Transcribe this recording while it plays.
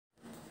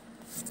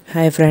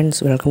Hi friends,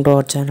 welcome to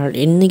our channel.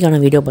 இன்றைக்கான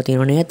video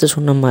பார்த்தீங்கன்னா நேற்று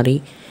சொன்ன மாதிரி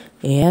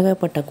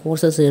ஏகப்பட்ட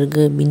கோர்சஸ்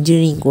இருக்குது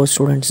இன்ஜினியரிங் கோர்ஸ்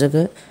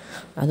ஸ்டூடெண்ட்ஸுக்கு.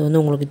 அது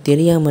உங்களுக்கு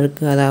தெரியாமல்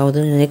இருக்குது. அதாவது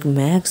எனக்கு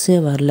மேக்ஸே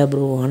வரல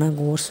ப்ரோ, ஆனால்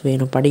கோர்ஸ்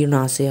வேணும், படிக்கணும்னு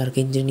ஆசையாக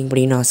இருக்குது, இன்ஜினியரிங்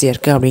படிக்கணும்னு ஆசையாக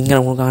இருக்குது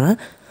அப்படிங்கிறவங்களுக்கான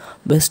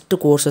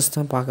பெஸ்ட்டு கோர்சஸ்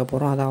தான் பார்க்க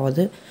போகிறோம்.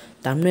 அதாவது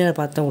தமிழில்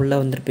பார்த்தா உள்ளே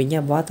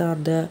வந்திருப்பீங்க, what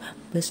are the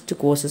best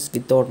courses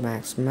without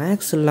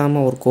maths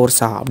இல்லாமல் ஒரு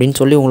கோர்ஸா அப்படின்னு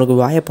சொல்லி உங்களுக்கு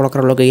வாயை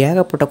புழக்கிற அளவுக்கு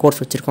ஏகப்பட்ட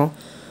கோர்ஸ் வச்சுருக்கோம்.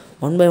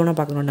 ஒன் பை ஒன்னாக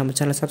பார்க்கணும். நம்ம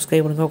சேனலை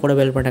சப்ஸ்கிரைப் பண்ணுங்க, கூட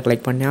பெல் பட்டனை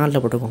கிளிக் பண்ணி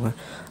ஆளில் போட்டுக்கோங்க.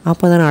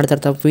 அப்போ தான்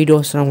அடுத்தடுத்த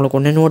வீடியோஸ்லாம் உங்களுக்கு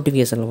ஒன்றே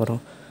நோட்டிஃபிகேஷன் வரும்.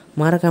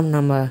 மறக்காமல்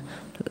நம்ம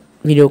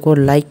வீடியோவுக்கு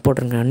ஒரு லைக்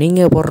போட்டுருங்க.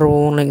 நீங்கள் போடுற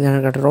லைக்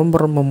எனக்கு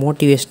ரொம்ப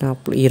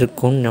மோட்டிவேஷனாக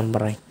இருக்கும்னு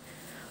நம்புகிறேன்.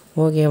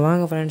 ஓகே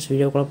வாங்க ஃப்ரெண்ட்ஸ்,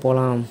 வீடியோக்குள்ளே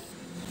போகலாம்.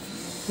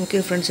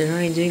 ஓகே ஃப்ரெண்ட்ஸ்,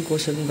 என்ன இன்ஜினியரிங்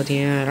கோர்ஸ் இருக்குன்னு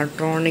பார்த்தீங்கன்னா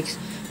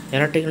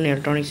electrical and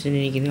electronics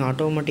engineering,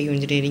 automatic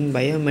engineering,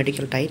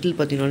 biomedical. Title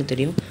பார்த்தீங்கன்னாலும்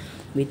தெரியும்,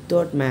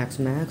 வித்தவுட்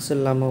மேக்ஸ்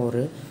இல்லாமல்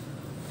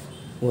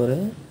ஒரு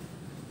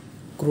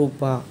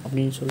குரூப்பா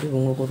அப்படின்னு சொல்லி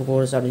உங்களுக்கு ஒரு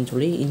கோர்ஸ் அப்படின்னு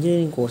சொல்லி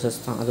இன்ஜினியரிங் கோர்சஸ்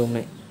தான்.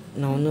 அதுவுமே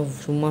நான்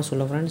சும்மா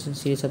சொல்ல ஃப்ரெண்ட்ஸ்,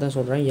 சீரியஸாக தான்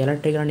சொல்கிறேன்.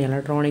 எலக்ட்ரிக்கல் அண்ட்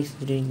எலக்ட்ரானிக்ஸ்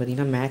இன்ஜினியரிங்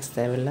பார்த்திங்கன்னா மேக்ஸ்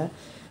தேவையில்லை.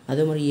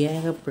 அதே மாதிரி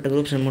ஏகப்பட்ட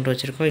குரூப்ஸ் மட்டும்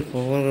வச்சுருக்கோம். இப்போ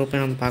ஒவ்வொரு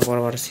குரூப்பையும் நம்ம பார்க்க வர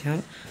வரிசையாக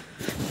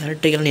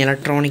electrical and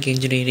electronic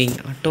engineering,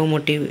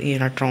 automotive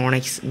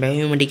electronics,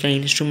 biomedical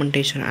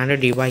instrumentation and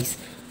device,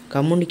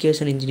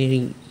 communication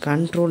engineering,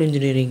 control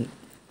engineering,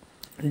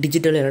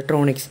 digital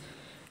electronics,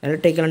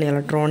 electrical and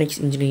electronics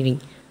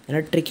engineering,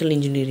 electrical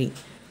engineering,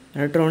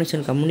 electronics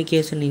and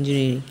communication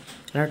engineering,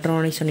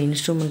 electronics and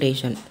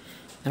instrumentation,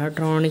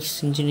 electronics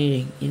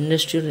engineering,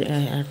 industrial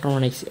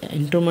electronics,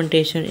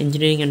 instrumentation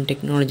engineering and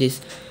technologies,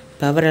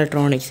 power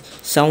electronics,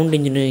 sound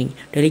engineering,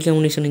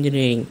 telecommunication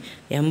engineering,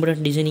 embedded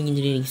designing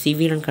engineering,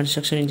 civil and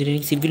construction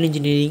engineering, civil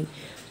engineering,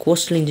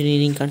 coastal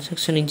engineering,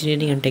 construction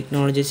engineering and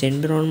technologies,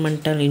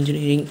 environmental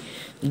engineering,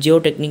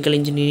 geotechnical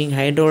engineering,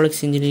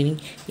 hydraulics engineering,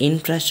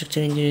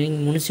 infrastructure engineering,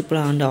 municipal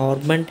and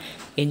urban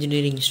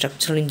engineering,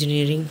 structural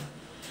engineering,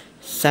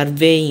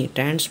 surveying,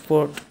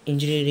 transport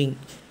engineering,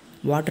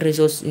 water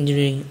resource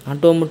engineering,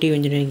 automotive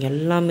engineering.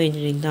 எல்லாமே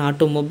engineering தான்.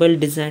 Automobile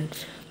design,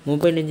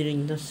 mobile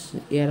engineering தான்.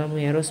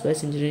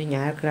 Aerospace engineering,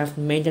 aircraft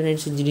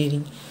maintenance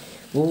engineering.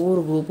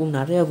 ஒவ்வொரு குரூப்பும்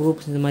நிறையா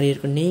groups இந்த மாதிரி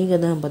இருக்குது.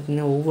 நீங்கள் தான்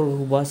பார்த்தீங்கன்னா ஒவ்வொரு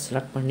குரூப்பாக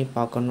செலக்ட் பண்ணி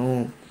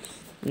பார்க்கணும்.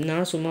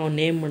 நான் சும்மா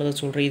நேம் மட்டும் தான்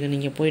சொல்கிறேன். இதை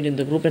நீங்கள் போய்ட்டு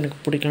இந்த குரூப் எனக்கு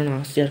பிடிக்கணும்னு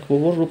ஆசையாக இருக்குது,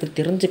 ஒவ்வொரு குரூப்பையும்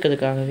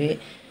தெரிஞ்சுக்கிறதுக்காகவே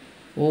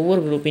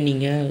ஒவ்வொரு குரூப்பையும்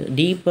நீங்கள்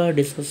டீப்பாக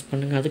டிஸ்கஸ்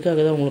பண்ணுங்கள். அதுக்காக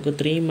தான் உங்களுக்கு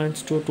 3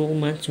 months to 2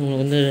 months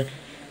உங்களுக்கு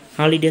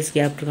ஹாலிடேஸ்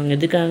கேப் இருக்காங்க.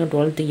 எதுக்காக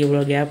 12th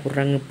இவ்வளோ கேப்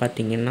விட்றாங்கன்னு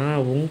பார்த்தீங்கன்னா,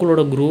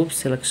 உங்களோட குரூப்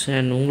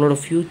செலெக்ஷன், உங்களோட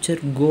ஃப்யூச்சர்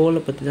கோலை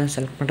பற்றி தான்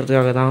செலக்ட்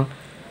பண்ணுறதுக்காக தான்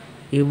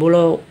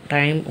இவ்வளோ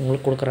டைம்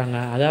உங்களுக்கு கொடுக்குறாங்க.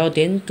 அதாவது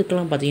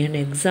 10th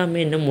பார்த்தீங்கன்னா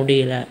எக்ஸாமே இன்னும்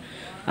முடியல.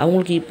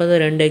 அவங்களுக்கு இப்போ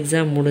தான் 2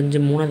 எக்ஸாம்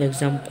முடிஞ்சு 3வது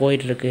எக்ஸாம்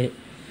போயிட்டுருக்கு.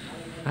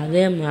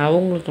 அதே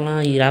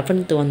அவங்களுக்கெல்லாம்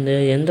 11th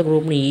எந்த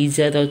குரூப்னு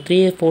ஈஸியாக, அதாவது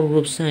 3-4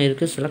 குரூப்ஸ் தான்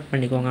இருக்குது, செலக்ட்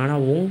பண்ணிக்குவாங்க.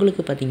 ஆனால்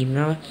உங்களுக்கு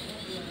பார்த்திங்கன்னா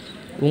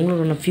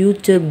உங்களோட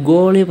ஃப்யூச்சர்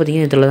கோலே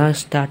பார்த்திங்கன்னா இதில் தான்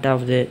ஸ்டார்ட்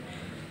ஆகுது.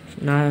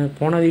 நான்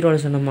போன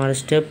வீடியோவில் சொன்ன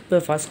மாதிரி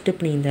ஃபஸ்ட்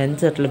ஸ்டெப் நீங்கள்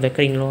எந்த இடத்துல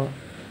வைக்கிறீங்களோ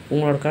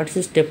உங்களோட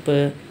கடைசி ஸ்டெப்பு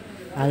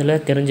அதில்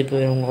தெரிஞ்சு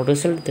போயிடும், உங்களோட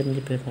ரிசல்ட்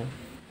தெரிஞ்சு போயிடும்.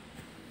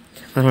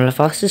 அதனால்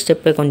ஃபஸ்ட்டு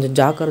ஸ்டெப்பை கொஞ்சம்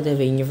ஜாக்கிரதையாக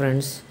வைங்க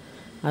ஃப்ரெண்ட்ஸ்.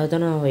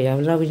 அதுதான் நான்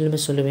எல்லா வீட்லையுமே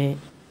சொல்லுவேன்.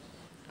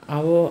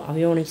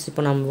 அவியோனிக்ஸ்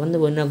இப்போ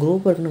நம்ம என்ன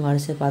குரூப் இருக்குன்னு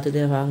வரிசையாக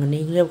பார்த்துட்டே வாங்க.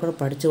 நீங்களே கூட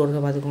படித்து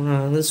கொடுக்க பார்த்துக்கோங்க.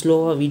 நான்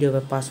ஸ்லோவாக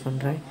வீடியோவை பாஸ்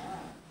பண்ணுறேன்.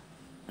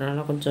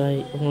 அதனால் கொஞ்சம்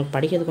உங்களுக்கு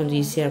படிக்கிறது கொஞ்சம்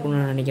ஈஸியாக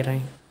இருக்கும்னு நான்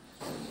நினைக்கிறேன்.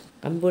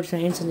 கம்ப்யூட்டர்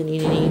சயின்ஸ்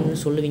இன்ஜினியரிங்னு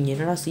சொல்லுவீங்க,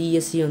 என்னடா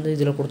சிஎஸ்சி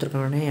இதில்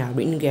கொடுத்துருக்கானே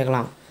அப்படின்னு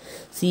கேட்கலாம்.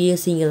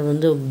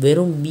 சிஎஸ்சிங்கிறது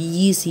வெறும்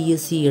பிஇ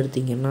சிஎஸ்சி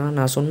எடுத்திங்கன்னா,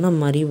 நான் சொன்ன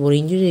மாதிரி ஒரு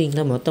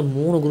இன்ஜினியரிங்கில் மொத்தம்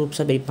 3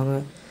 குரூப்ஸாக பிரிப்பாங்க.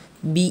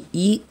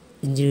 BE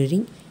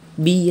engineering,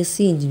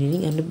 BSc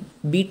engineering and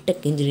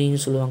BTech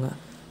இன்ஜினியரிங்னு சொல்லுவாங்க.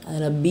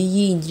 அதில்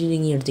பிஇ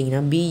இன்ஜினியரிங்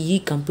எடுத்திங்கன்னா, BE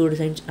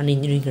computer science and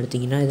engineering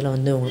எடுத்திங்கன்னா இதில்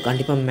உங்களுக்கு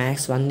கண்டிப்பாக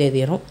மேக்ஸ் வந்தே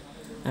தரும்.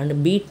 And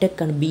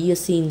BTech and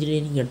BSc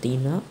engineering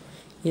எடுத்திங்கன்னா,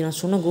 இது நான்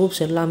சொன்ன குரூப்ஸ்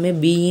எல்லாமே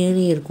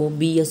பிஏலேயும் இருக்கும்,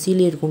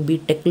 பிஎஸ்சிலேயும் இருக்கும்,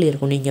 பிடெக்லேயும்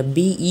இருக்கும். நீங்கள்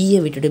பிஇயை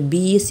விட்டுட்டு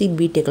பிஎஸ்சி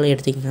பிடெக்கில்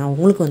எடுத்திங்கன்னா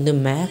உங்களுக்கு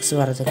மேக்ஸ்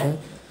வர்றதுக்கு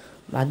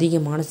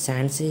அதிகமான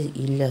சான்ஸு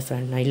இல்லை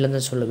ஃப்ரெண்ட், நான் இல்லைன்னு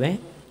தான் சொல்லுவேன்.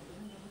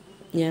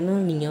 ஏன்னா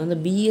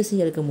நீங்கள் பிஎஸ்சி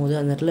எடுக்கும் போது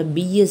அந்த இடத்துல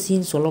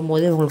பிஎஸ்சின்னு சொல்லும்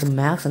போதே உங்களுக்கு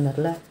மேக்ஸ் அந்த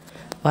இடத்துல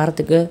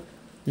வரத்துக்கு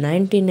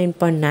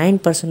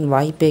 99.9%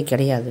 வாய்ப்பே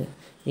கிடையாது.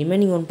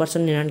 ரிமைனிங்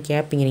 1% என்னான்னு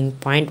கேட்பீங்க நீங்கள்,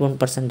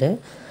 0.1%.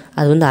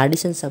 அது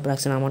அடிஷன்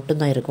சப்ராக்ஷனாக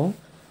மட்டும்தான் இருக்கும்.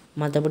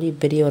 மற்றபடி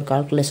பெரிய ஒரு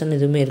கால்குலேஷன்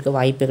எதுவுமே இருக்க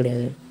வாய்ப்பே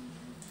கிடையாது.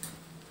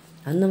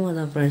 அந்த மாதிரி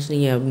தான் ஃப்ரெண்ட்ஸ்,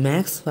 நீங்கள்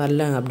மேக்ஸ்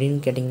வரல அப்படின்னு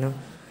கேட்டிங்கன்னா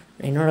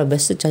என்னோடய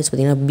பெஸ்ட்டு சாய்ஸ்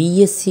பார்த்திங்கன்னா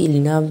பிஎஸ்சி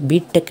இல்லைன்னா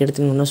பிடெக்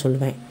எடுத்துக்கணுன்னு தான்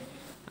சொல்லுவேன்.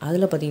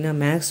 அதில் பார்த்திங்கன்னா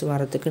மேக்ஸ்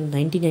வரத்துக்கு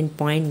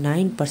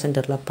 99.9%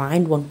 இருக்கல,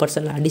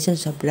 0.1% அடிஷன்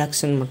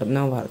சப்ராக்ஷன்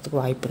மட்டும்தான்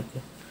வரத்துக்கு வாய்ப்பு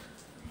இருக்குது.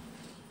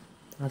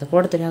 அதை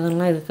கூட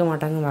தெரியாதவங்களாம் இருக்க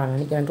மாட்டாங்க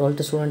நினைக்கிறேன்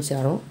 12th ஸ்டூடெண்ட்ஸ்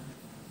யாரும்.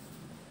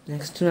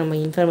 நெக்ஸ்ட்டு நம்ம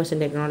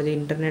information technology,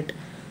 internet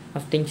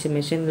of things,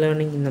 machine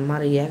learning, இந்த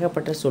மாதிரி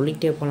ஏகப்பட்ட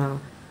சொல்லிகிட்டே போகலாம்.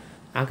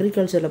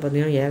 அக்ரிகல்ச்சரில்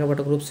பார்த்திங்கன்னா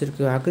ஏகப்பட்ட குரூப்ஸ்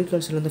இருக்குது.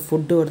 அக்ரிகல்ச்சர்லேருந்து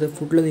ஃபுட்டு வருது,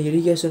 ஃபுட்லேருந்து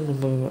இரிகேஷன்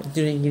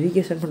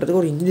பண்ணுறதுக்கு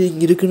ஒரு இன்ஜினியரிங்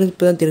இருக்குதுன்னு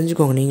இப்போ தான்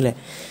தெரிஞ்சுக்கோங்க நீங்களே.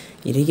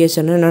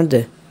 இரிகேஷன்னா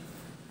என்னது,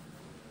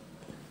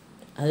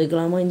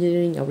 அதுக்கெல்லாமா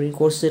இன்ஜினியரிங் அப்படின்னு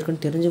கோர்ஸ்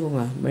இருக்குன்னு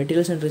தெரிஞ்சுக்கோங்க.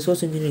 Materials and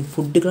resource engineering,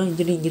 ஃபுட்டுக்கெலாம்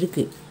engineering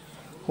இருக்குது.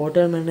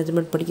 ஹோட்டல்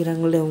மேனேஜ்மெண்ட்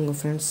படிக்கிறாங்களே உங்கள்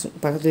ஃப்ரெண்ட்ஸ்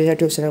பக்கத்து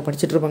ரிலேட்டிவ்ஸ் யாராவது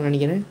படிச்சுட்டு இருப்பாங்க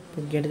நினைக்கிறேன்,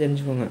 கேட்டு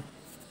தெரிஞ்சுக்கோங்க.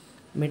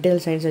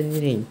 Material science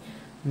engineering,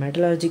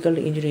 metallurgical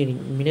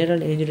engineering,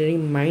 mineral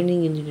engineering,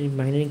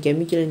 mining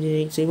chemical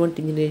engineering, cement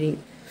engineering,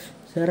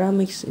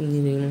 ceramics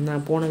engineering.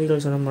 நான் போன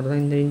வீடியோவில் சொன்ன மாதிரி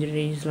தான் இந்த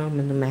இன்ஜினியரிங்ஸ்லாம்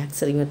இந்த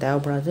மேக்ஸ் அதிகமாக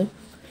தேவைப்படாது.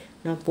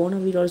 நான் போன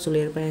வீடியோவில்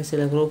சொல்லியிருப்பேன்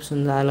சில குரூப்ஸ்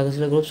வந்து அதில்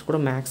சில குரூப்ஸ் கூட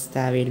மேக்ஸ்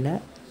தேவையில்லை,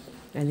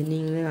 அது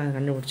நீங்களே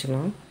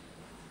கண்டுபிடிச்சிக்கலாம்.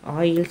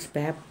 Oils,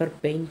 paper,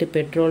 paint,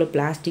 petrol,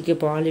 plastic,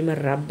 polymer,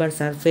 rubber,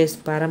 surface,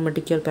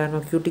 paramedical,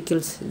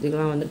 பேராமெக்யூட்டிக்கல்ஸ்,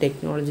 இதுக்கெலாம் வந்து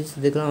டெக்னாலஜிஸ்,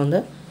 இதுக்கெலாம் வந்து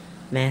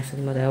மேக்ஸ்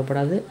அதிகமாக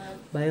தேவைப்படாது.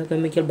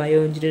 Biochemical,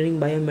 bio engineering,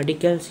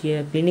 biomedical,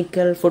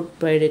 clinical, food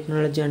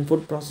technology and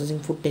food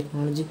processing, food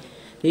technology,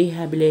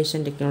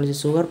 rehabilitation technology,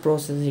 sugar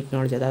processing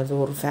technology. அதாவது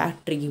ஒரு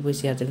ஃபேக்ட்ரிக்கு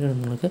போய் சேர்த்துக்கு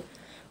உங்களுக்கு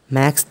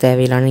மேக்ஸ்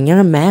தேவையில்லை.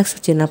 நீங்கள் மேக்ஸ்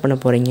வச்சு என்ன பண்ண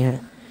போகிறீங்க?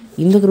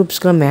 இந்த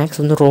குரூப்ஸ்க்கெலாம் மேக்ஸ்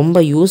வந்து ரொம்ப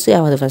யூஸே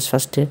ஆகாது.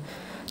 ஃபஸ்ட்டு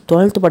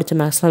 12th படித்த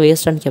மேக்ஸ்லாம்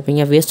வேஸ்ட்டானு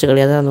கேட்பீங்க, வேஸ்ட்டு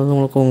கிடையாது. அது வந்து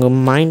உங்களுக்கு உங்கள்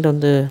மைண்ட்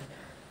வந்து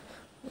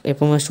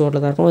எப்போவுமே ஸ்டோரில்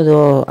தான் இருக்கும். ஏதோ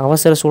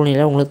அவசர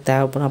சூழ்நிலையில் உங்களுக்கு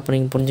தேவைப்படும், அப்போ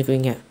நீங்கள்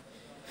புரிஞ்சுக்குவீங்க.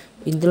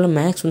 இதில்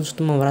மேக்ஸ் வந்து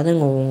சுத்தமாக வராது.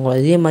 உங்கள்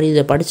இதே மாதிரி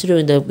இதை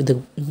படிச்சுட்டு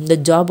இந்த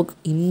ஜாபுக்கு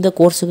இந்த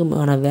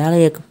கோர்ஸுக்கான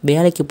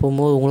வேலைக்கு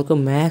போகும்போது உங்களுக்கு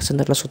மேக்ஸ் அந்த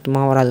இடத்துல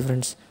சுத்தமாக வராது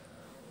ஃப்ரெண்ட்ஸ்.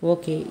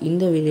 ஓகே,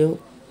 இந்த வீடியோ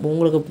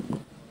உங்களுக்கு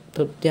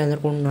திருப்தியாக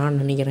இருந்திருக்கும்னு நான்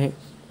நினைக்கிறேன்.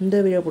 இந்த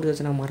வீடியோ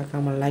பிடிச்சிருச்சுன்னா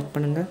மறக்காமல் லைக்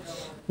பண்ணுங்கள்.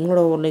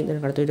 உங்களோட ஒரு லைக்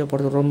எனக்கு அடுத்த வீடியோ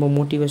போடுறது ரொம்ப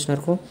மோட்டிவேஷனாக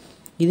இருக்கும்.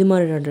 இது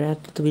மாதிரி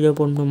அடுத்த வீடியோ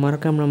போடணும்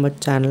மறக்காமல் நம்ம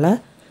சேனலை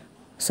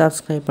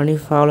சப்ஸ்கிரைப் பண்ணி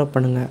ஃபாலோ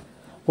பண்ணுங்கள்.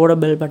 கூட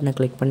பெல் பட்டனை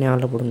கிளிக் பண்ணி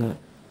ஆளில் போடுங்க.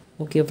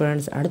 ஓகே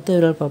ஃப்ரெண்ட்ஸ், அடுத்த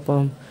வீடியோ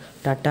பார்ப்போம்.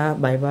 Tata,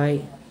 bye bye.